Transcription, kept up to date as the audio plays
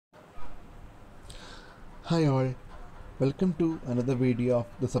Hi all, welcome to another video of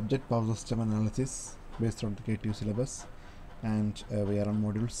the subject power system analysis based on the KTU syllabus, and we are on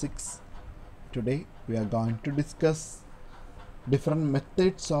module 6. Today we are going to discuss different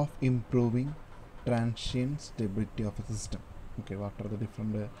methods of improving transient stability of a system. Okay, what are the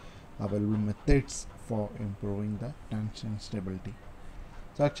different available methods for improving the transient stability?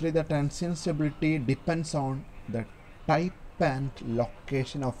 So actually the transient stability depends on the type and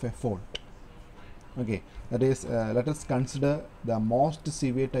location of a fault. Okay, that is, let us consider the most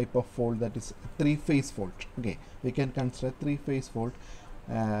severe type of fault, that is three-phase fault. Okay, we can consider three-phase fault,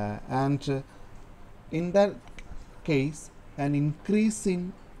 and in that case an increase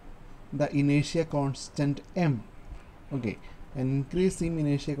in the inertia constant m. Okay, an increase in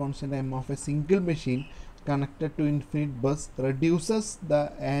inertia constant m of a single machine connected to infinite bus reduces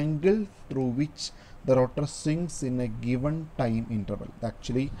the angle through which the rotor swings in a given time interval.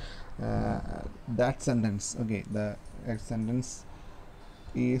 Actually, that sentence, okay, the sentence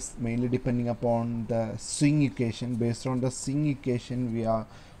is mainly depending upon the swing equation. Based on the swing equation, we are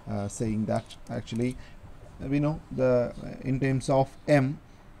saying that actually we know the in terms of m,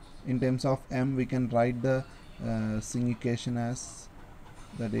 we can write the swing equation as,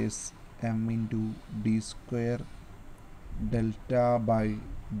 that is, m into d square delta by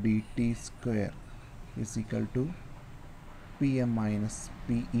dt square is equal to pm minus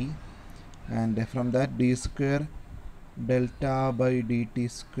pe, and from that d square delta by dt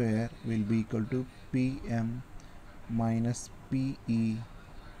square will be equal to pm minus pe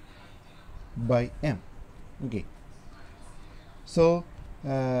by m. Okay, so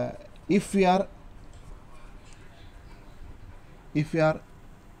uh, if we are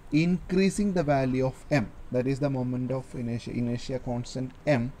increasing the value of m, that is the moment of inertia constant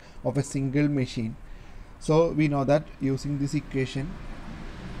m of a single machine, so we know that using this equation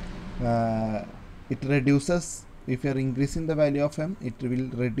it reduces, if you are increasing the value of m, it will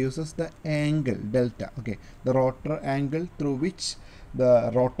reduces the angle delta, okay, the rotor angle through which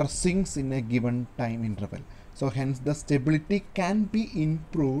the rotor swings in a given time interval. So hence the stability can be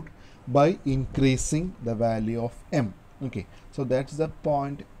improved by increasing the value of m. Okay, so that's the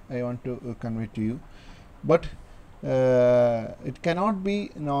point I want to convey to you. But it cannot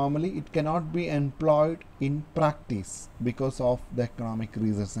be employed in practice because of the economic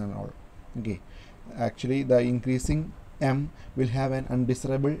reasons and all. Okay, actually the increasing m will have an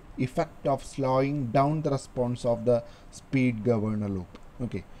undesirable effect of slowing down the response of the speed governor loop.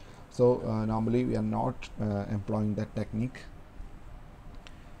 Okay, so normally we are not employing that technique,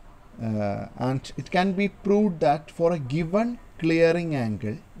 and it can be proved that for a given clearing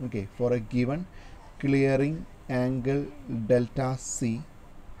angle, okay, for a given clearing angle delta c,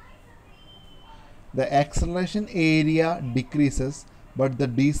 the acceleration area decreases but the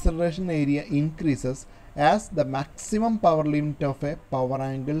deceleration area increases as the maximum power limit of a power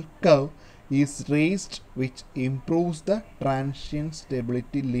angle curve is raised, which improves the transient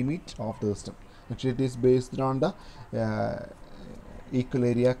stability limit of the system. Actually, it is based on the equal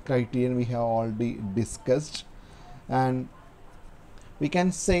area criterion we have already discussed, and we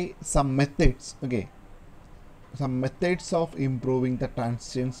can say some methods. Okay, some methods of improving the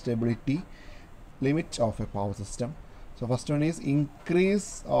transient stability limit of a power system. So first one is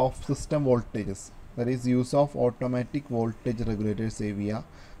increase of system voltages, that is use of automatic voltage regulators AVR.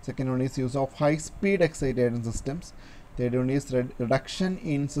 Second one is use of high speed excited systems. Third one is reduction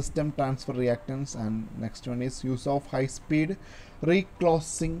in system transfer reactance, and next one is use of high speed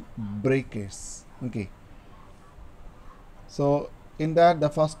reclosing breakers. Okay, so in that, the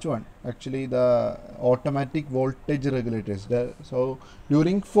first one, actually the automatic voltage regulators, so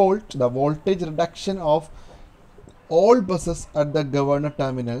during fault the voltage reduction of all buses at the governor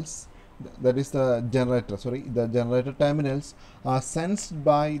terminals, that is the generator terminals, are sensed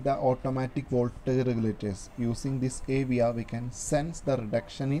by the automatic voltage regulators. Using this AVR, we can sense the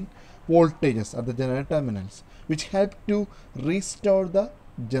reduction in voltages at the generator terminals, which help to restore the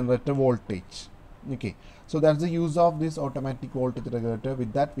generator voltage. Okay, so that's the use of this automatic voltage regulator.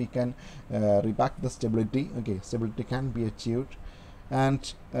 With that, we can repack the stability. Okay, stability can be achieved.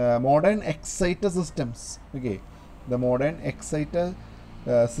 And modern exciter systems, okay, the modern exciter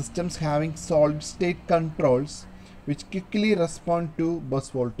systems having solid state controls which quickly respond to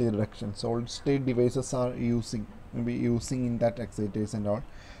bus voltage reduction. Solid state devices are using in that exciters and all,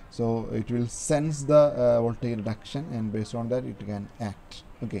 so it will sense the voltage reduction, and based on that it can act.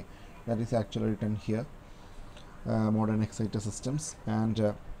 Okay, that is actually written here, modern exciter systems.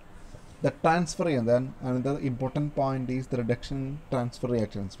 And the transfer, and then another important point is the reduction transfer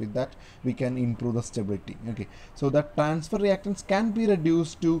reactance. With that we can improve the stability. Okay, so the transfer reactance can be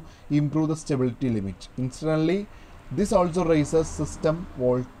reduced to improve the stability limit. Incidentally, this also raises system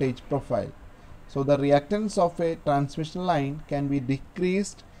voltage profile. So the reactance of a transmission line can be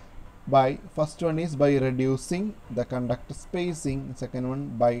decreased by, first one is by reducing the conductor spacing, second one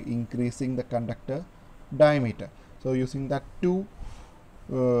by increasing the conductor diameter. So using that two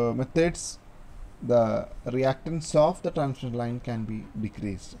methods, the reactance of the transmission line can be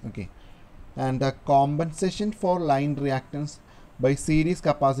decreased. Okay, and the compensation for line reactance by series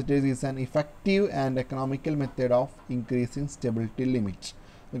capacitors is an effective and economical method of increasing stability limit.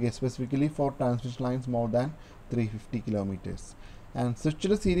 Okay, specifically for transmission lines more than 350 kilometers. And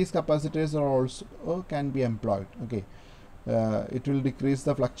switched series capacitors are also can be employed. Okay, it will decrease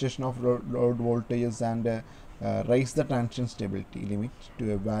the fluctuation of load voltages and raise the transient stability limit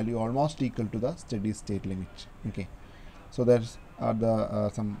to a value almost equal to the steady state limit. Okay, so there's are the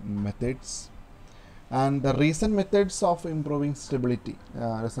some methods, and the recent methods of improving stability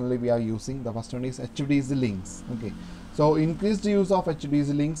recently we are using. The first one is HDC links. Okay, so increased use of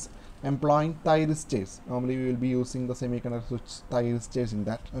HDC links employing thyristors, normally we will be using the semiconductor switch thyristors in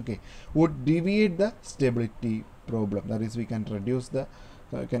that. Okay, would deviate the stability problem, that is we can reduce the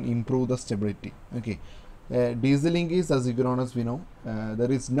can improve the stability. Okay, DC link is asynchronous, we know.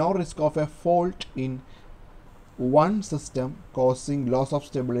 There is no risk of a fault in one system causing loss of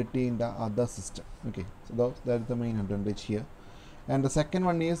stability in the other system. Okay, so that is the main advantage here. And the second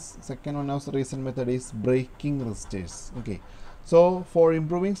one of the recent method is breaking resistors. Okay, so for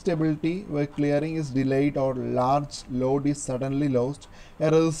improving stability where clearing is delayed or large load is suddenly lost,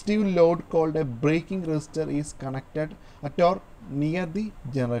 a resistive load called a breaking resistor is connected at or near the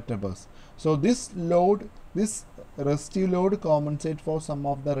generator bus. So this resistive load compensates for some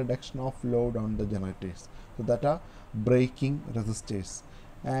of the reduction of load on the generators. So that are breaking resistors.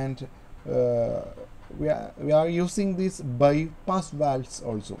 And we are using these bypass valves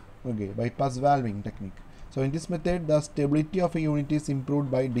also. Okay, bypass valving technique. So in this method, the stability of a unit is improved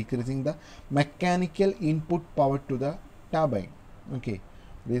by decreasing the mechanical input power to the turbine. Okay,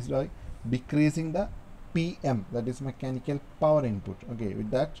 this by decreasing the PM, that is mechanical power input. Okay, with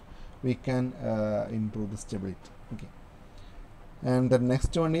that we can improve the stability. Okay, and the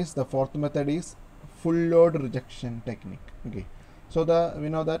next one is the fourth method is full load rejection technique. Okay, so we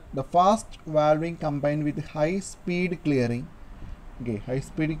know that the fast valving combined with high speed clearing, okay, high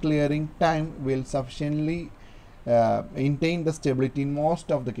speed clearing time will sufficiently maintain the stability in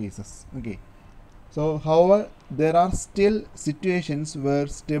most of the cases. Okay, so however there are still situations where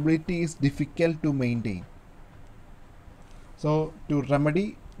stability is difficult to maintain. So to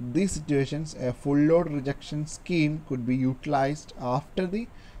remedy these situations, a full load rejection scheme could be utilized after the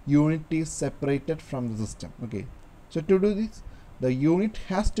unit is separated from the system. Okay, so to do this, the unit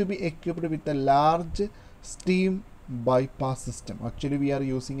has to be equipped with a large steam bypass system. Actually we are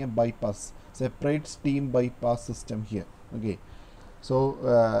using a bypass, separate steam bypass system here. Okay,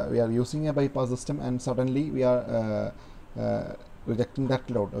 so we are using a bypass system and suddenly we are rejecting that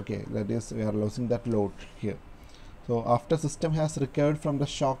load. Okay, that is we are losing that load here. So after system has recovered from the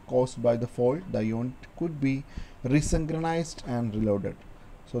shock caused by the fault, the unit could be resynchronized and reloaded.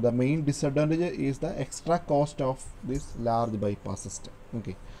 So the main disadvantage is the extra cost of this large bypass system.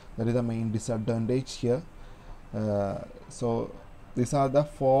 Okay, that is the main disadvantage here. So these are the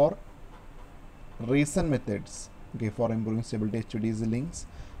four recent methods, okay, for improving stability: HDC links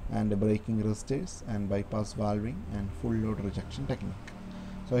and breaking resistors and bypass valving and full load rejection technique.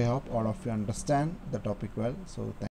 So I hope all of you understand the topic well. So thank